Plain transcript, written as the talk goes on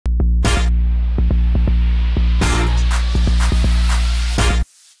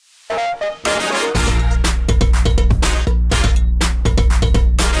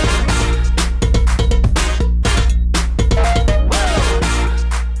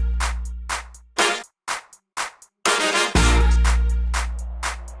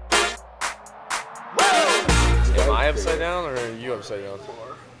down, or are you upside down?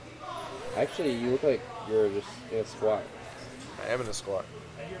 Actually, you look like you're just in a squat. I am in a squat.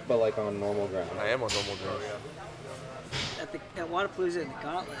 But like on normal ground. I am on normal ground. At Wadapalooza in the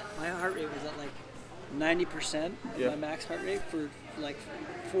gauntlet, my heart rate was at like 90% of my max heart rate for like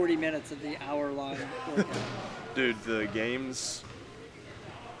 40 minutes of the hour-long workout. Dude, the games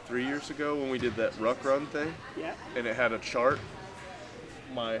 3 years ago when we did that ruck run thing, and it had a chart,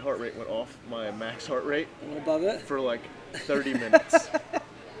 my heart rate went off my max heart rate. Went above it? For like 30 minutes.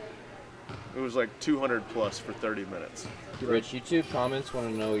 It was like 200 plus for 30 minutes. Rich, YouTube comments want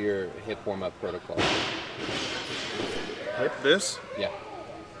to know your hip warm-up protocol. Hip? This? Yeah.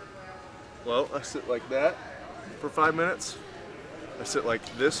 Well, I sit like that for 5 minutes. I sit like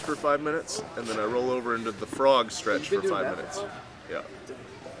this for 5 minutes, and then I roll over into the frog stretch for 5 minutes. Yeah.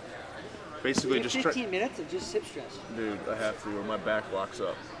 Basically, just 15 minutes of just hip stretch. Dude, I have to, or my back locks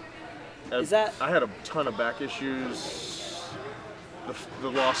up. I had a ton of back issues the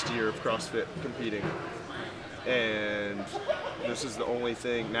last year of CrossFit competing, and this is the only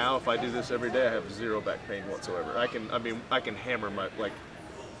thing. Now, if I do this every day, I have zero back pain whatsoever. I can hammer my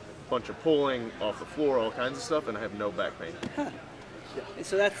bunch of pulling off the floor, all kinds of stuff, and I have no back pain. Huh.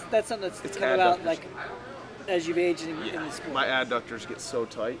 So that's something that's come about like as you've aged in the sport. My adductors get so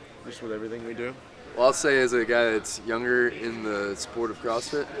tight just with everything we do. Well, I'll say as a guy that's younger in the sport of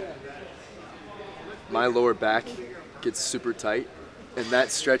CrossFit, my lower back gets super tight, and that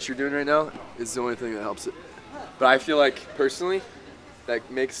stretch you're doing right now is the only thing that helps it. But I feel like personally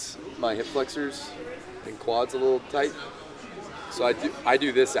that makes my hip flexors and quads a little tight. So I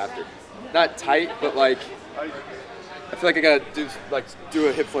do this after. Not tight, but like I feel like I gotta do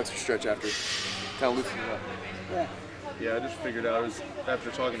a hip flexor stretch after. Kind of loosen it up. Yeah. Yeah, I just figured out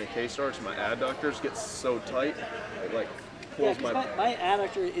after talking to K-Starks, my adductors get so tight, it like pulls my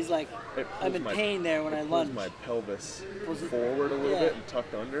adductor is like, I'm in pain there when I lunge. It pulls my pelvis forward a little bit and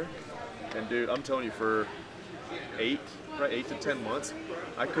tucked under. And dude, I'm telling you, for 8 to 10 months,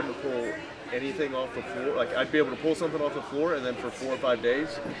 I couldn't pull anything off the floor. Like I'd be able to pull something off the floor, and then for 4 or 5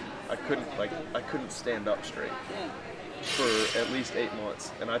 days, I couldn't stand up straight for at least 8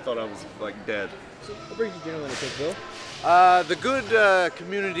 months, and I thought I was like dead. So what brings you generally to Bill? The good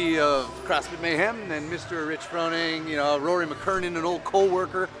community of CrossFit Mayhem and Mr. Rich Froning, you know, Rory McKernan, an old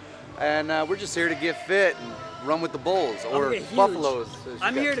co-worker, and we're just here to get fit and run with the bulls or buffaloes.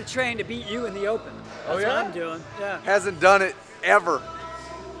 I'm here to train to beat you in the open. That's what I'm doing. Yeah. Hasn't done it ever.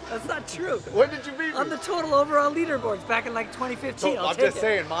 That's not true. When did you beat me? On the total overall leaderboards back in like 2015. I'm just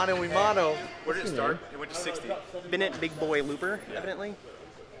saying, mano y mano. Where did it start? It went to 60. Bennett Big Boy Looper, evidently.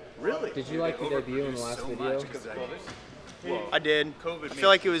 Really? Did you like the debut in the last video? I did. I feel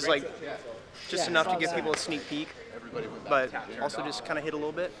like it was like just enough to give people a sneak peek, but also just kind of hit a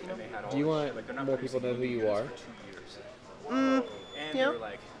little bit. You know? Do you want more people to know who you are? Yeah,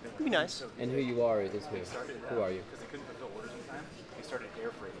 it'd be nice. And who you are is who? Who are you?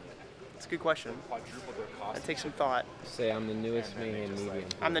 It's a good question. That takes some thought. Say I'm the newest Mayhem Media employee.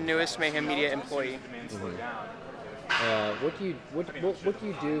 I'm the newest Mayhem Media employee. What do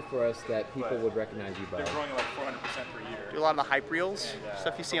you do for us that people would recognize you by? Do a lot of the hype reels,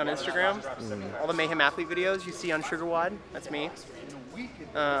 stuff you see on Instagram. All the Mayhem Athlete videos you see on SugarWad, that's me.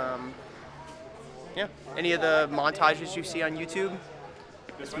 Yeah, any of the montages you see on YouTube,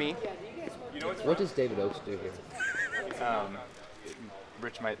 that's me. What does David Oates do here?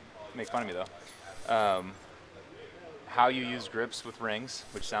 Rich might make fun of me though. How you use grips with rings,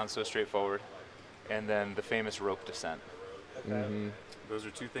 which sounds so straightforward, and then the famous rope descent. Those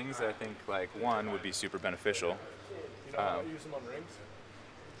are two things that I think, like, one would be super beneficial. I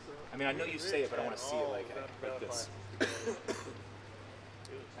mean, I know you say it, but I want to see it like this. I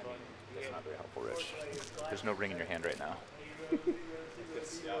mean, that's not very helpful, Rich. There's no ring in your hand right now.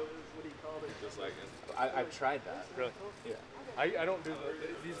 I've tried that. Really? Yeah. I don't do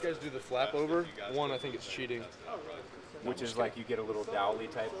these guys do the flap over. One, I think it's cheating. Which is like you get a little dowly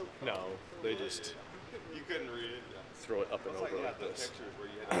type? No, they just throw it up and over like this.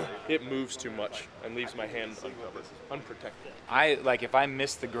 It moves too much and leaves my hand uncovered, unprotected. If I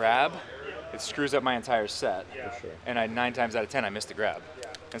miss the grab, it screws up my entire set. For sure. And 9 times out of 10, I miss the grab.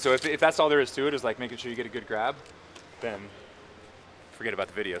 And so if that's all there is to it, is like making sure you get a good grab, then forget about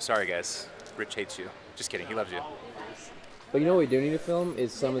the video. Sorry, guys. Rich hates you. Just kidding. He loves you. But you know what we do need to film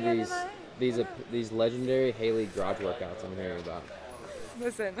is some of these legendary Haley garage workouts I'm hearing about.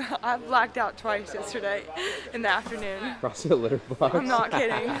 Listen, I blacked out twice yesterday in the afternoon. CrossFit litter box. I'm not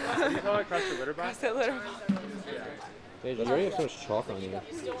kidding. You call it CrossFit litter box? CrossFit litter box. Hey, you already have so much chalk on you.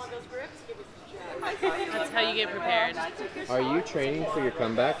 That's how you get prepared. Are you training for your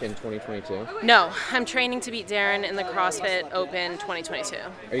comeback in 2022? No, I'm training to beat Darren in the CrossFit Open 2022.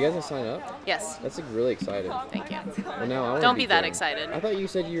 Are you guys gonna sign up? Yes. That's like really exciting. Thank you. Well, now I wanna Don't beat be that Darren. excited. I thought you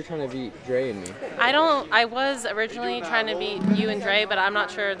said you were trying to beat Dre and me. I was originally trying to beat you and Dre, but I'm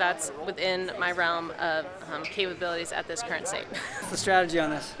not sure that's within my realm of capabilities at this current state. What's the strategy on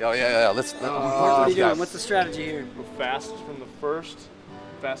this? Oh yeah. Let's. What are you doing? What's the strategy here? Go fast from the first,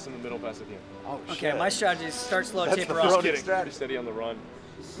 fast in the middle, fast at the end. Oh, okay, my strategy is start slow, That's taper the off. Just kidding. Pretty steady on the run.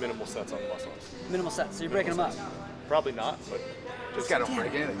 Minimal sets on the muscles. Minimal sets. So you're breaking them up. Probably not, but just gotta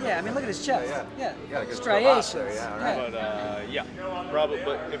break in. Yeah, I mean look at his chest. Yeah. Striations. But yeah, probably.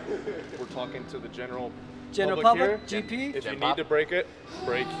 But if we're talking to the general public, here, GP. If you need to break it,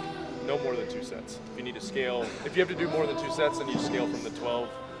 break no more than 2 sets. If you need to scale, if you have to do more than 2 sets, then you scale from the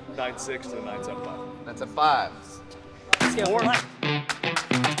 12.96 to the 9.75. That's a 5. Scale from what?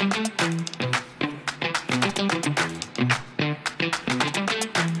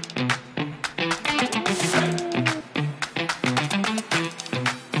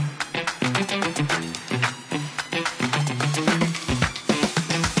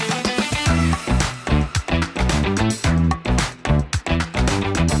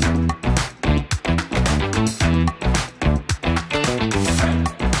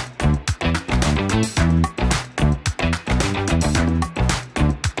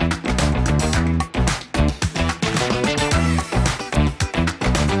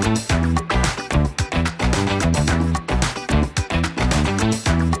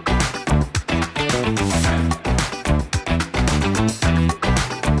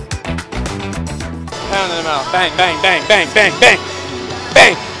 Bang, bang, bang, bang, bang, bang,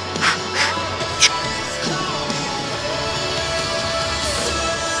 bang.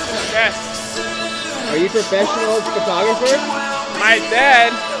 Yes. Are you a professional photographer? My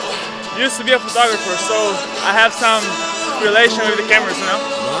dad used to be a photographer, so I have some relation with the cameras, you know?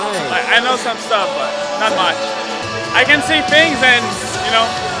 Nice. Like, I know some stuff, but not much. I can see things and, you know,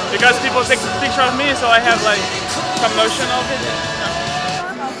 because people take pictures of me, so I have like some notion of it, you know?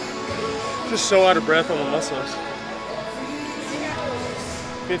 Just so out of breath on the muscles.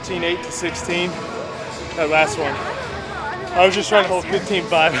 15.8 to 16. That last one. I was just trying to hold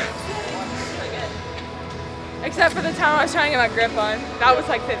 15.5. Except for the time I was trying to get my grip on. That was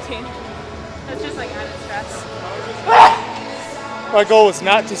like 15. That's just like added stress. My goal was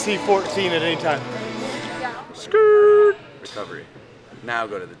not to see 14 at any time. Skirt. Recovery. Now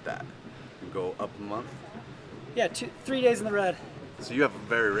go to the that. Go up a month. Yeah, 3 days in the red. So you have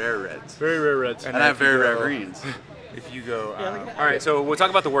very rare reds. Very rare reds. And I have very rare greens. If you go, all right, so we'll talk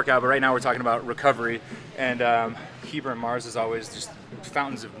about the workout, but right now we're talking about recovery. And Heber and Mars is always just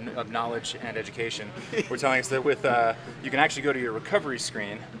fountains of knowledge and education. We're telling us that with, you can actually go to your recovery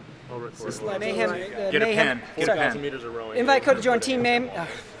screen. Mayhem, Get a pen. Get a pen. Invite code to join Team Mayhem.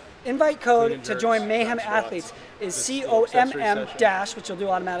 Invite code to join Mayhem Athletes is COMM- which you'll do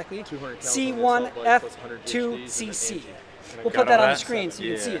automatically, C1F2CC. We'll put that on the screen so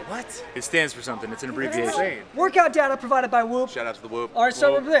you can see it. What? It stands for something. It's an abbreviation. Workout data provided by Whoop. Shout out to the Whoop. All right,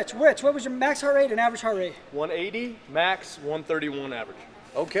 so Rich, what was your max heart rate and average heart rate? 180, max 131 average.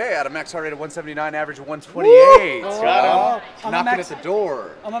 Okay, at a max heart rate of 179, average of 128. Got him. Knocking at the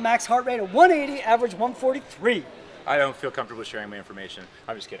door. I'm a max heart rate of 180, average 143. I don't feel comfortable sharing my information.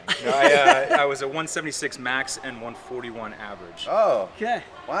 I'm just kidding. No, I was a 176 max and 141 average. Oh. Okay.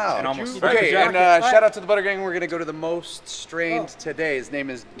 Wow. And almost. Okay, and shout out to the Butter Gang. We're going to go to the most strained today. His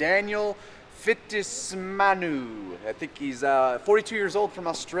name is Daniel Fittesmanu. I think he's 42 years old from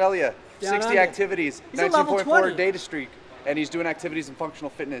Australia. 60 activities, 19.4 data streak. And he's doing activities in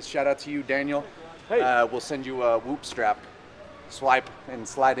functional fitness. Shout out to you, Daniel. Hey. We'll send you a Whoop strap. Swipe and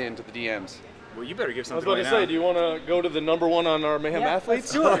slide into the DMs. Well, you better give I was something about to say, do you want to go to the #1 on our Mayhem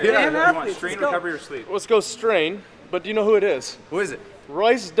Athletes? Let's do it. Mayhem You want Athletes. strain, Let's go. recovery, or sleep? Let's go strain, but do you know who it is? Who is it?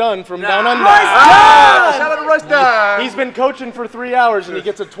 Royce Dunn from Down Under. Shout out to Royce Dunn. He's been coaching for 3 hours and he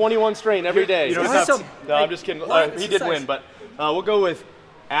gets a 21 strain every day. You know It's what's not- No, I'm just kidding. He did win, but we'll go with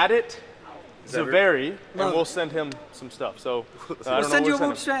Addit Zaveri, and we'll send him some stuff. So We'll send you a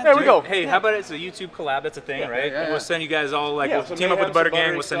Whoop strap. There we go. Hey, how about it's a YouTube collab? That's a thing, right? yeah. We'll send you guys all, like, Yeah, we'll some team up with the Mayhem, Butter some Gang.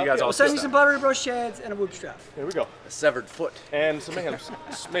 Buttery We'll send you stuff. guys all We'll send you stuff. some Buttery Bros sheds and a Whoop strap. Here we go. A severed foot. And some Mayhem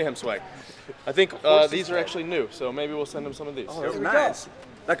swag. I think these are actually new, so maybe we'll send him some of these. Oh, nice.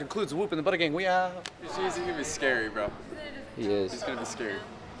 That concludes the Whoop and the Butter Gang. We are. He's gonna be scary, bro. He is. He's gonna be scary.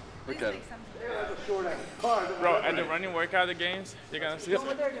 Look at him. Bro, at the running workout, the games, you're gonna see it.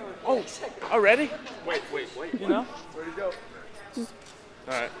 Oh, already? Wait. You know? Ready to go. All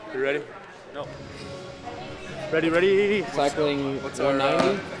right, you ready? No. Ready. Cycling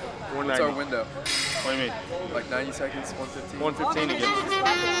 190. What's our window? What do you mean? Like 90 seconds, 115? 115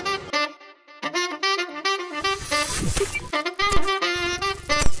 again.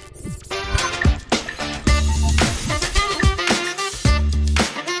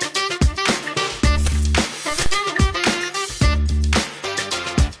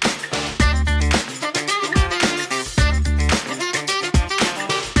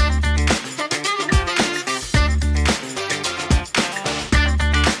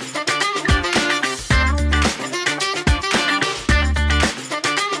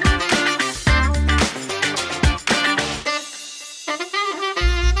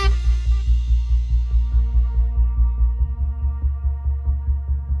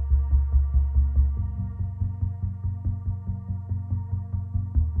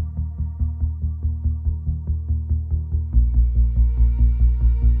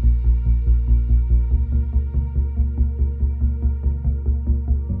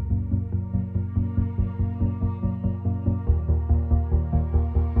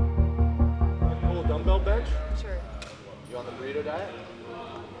 Dumbbell bench? Sure. You on the burrito diet?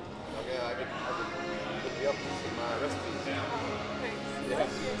 Okay, I can put you up with some recipes. Yeah.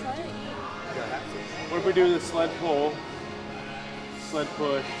 What if we do the sled pull, sled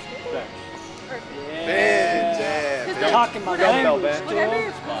push, bench? He's talking about dumbbell language. bench. Whatever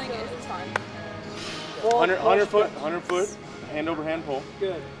you're pulling is, it's fine. 100 foot, hand over hand pull.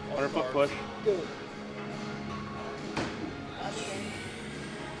 Good. 100 foot push. Good.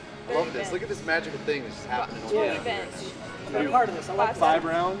 I love this. Look at this magical thing that's just happening. 20 bench. I'm part of this. I like 5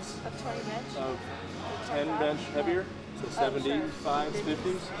 rounds Of 20 bench. of 10 bench heavier, so 75s, 50s.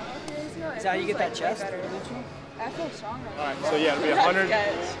 Is that how you get that chest? I feel stronger. All right, so yeah, it'll be 100.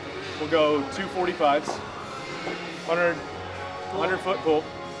 We'll go 2 45s, 100 foot pull,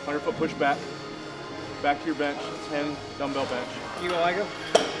 100 foot push back to your bench, 10 dumbbell bench. You go, I go.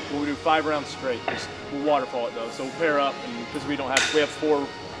 We'll do 5 rounds straight. We'll waterfall it though, so we'll pair up, and because we have 4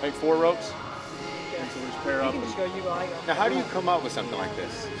 ropes, and so we just pair up. You can just go, you go, I go. Now, how do you come up with something like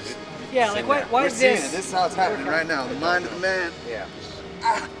this? Yeah, like why is Seeing this? it. This is how it's happening right now. The mind of the man. Yeah.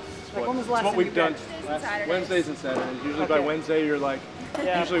 Like when was the last It's what time we've you done benched? Wednesdays and Saturdays. Usually by Okay. Wednesday you're like,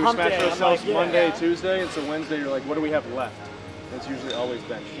 Yeah, usually we hump smash day. I'm ourselves like, yeah. Monday, Yeah. Tuesday, and so Wednesday you're like, what do we have left? And it's usually always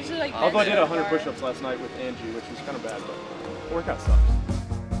bench. Usually like Although I bench did or 100 bar. push-ups last night with Angie, which was kind of bad, but workout sucks.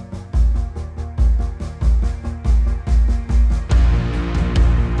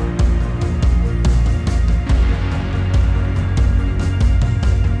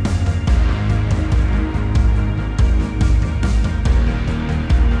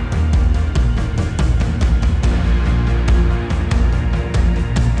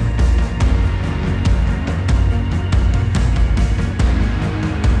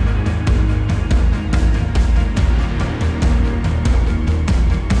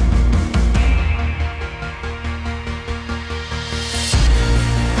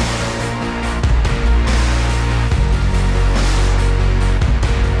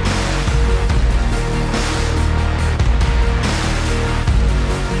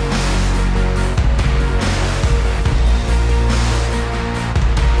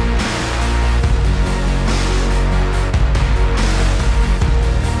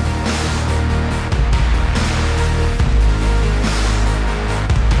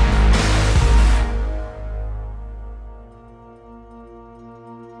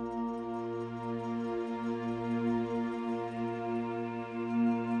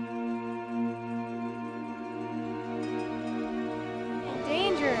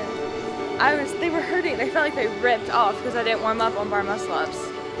 Danger. They were hurting. I felt like they ripped off because I didn't warm up on bar muscle ups.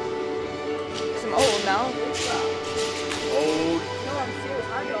 Cause I'm old now. Old. No, I'm serious.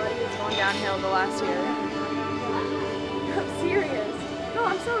 My body is going downhill the last year. I'm serious. No,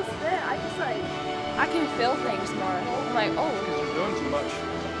 I'm so fit. I just like, I can feel things more. I'm like, oh. Because you're doing too much.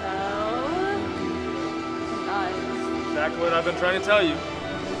 No. Guys. Exactly what I've been trying to tell you.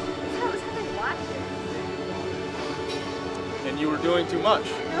 That was happening last year. And you were doing too much.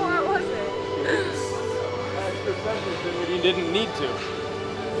 No, I wasn't. You didn't need to.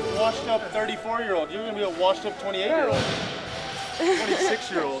 Washed up 34-year-old. You're going to be a washed up 28-year-old.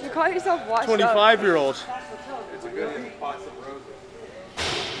 26-year-old. You call yourself washed 25-year-old. It's a good box of roses.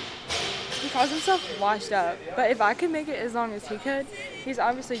 He calls himself washed up, but if I could make it as long as he could, he's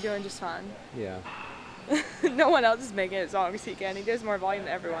obviously doing just fine. Yeah. No one else is making it as long as he can. He does more volume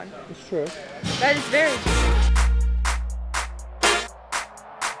than everyone. It's true. That is very true.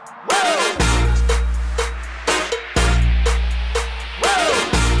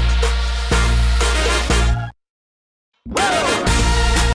 Woo!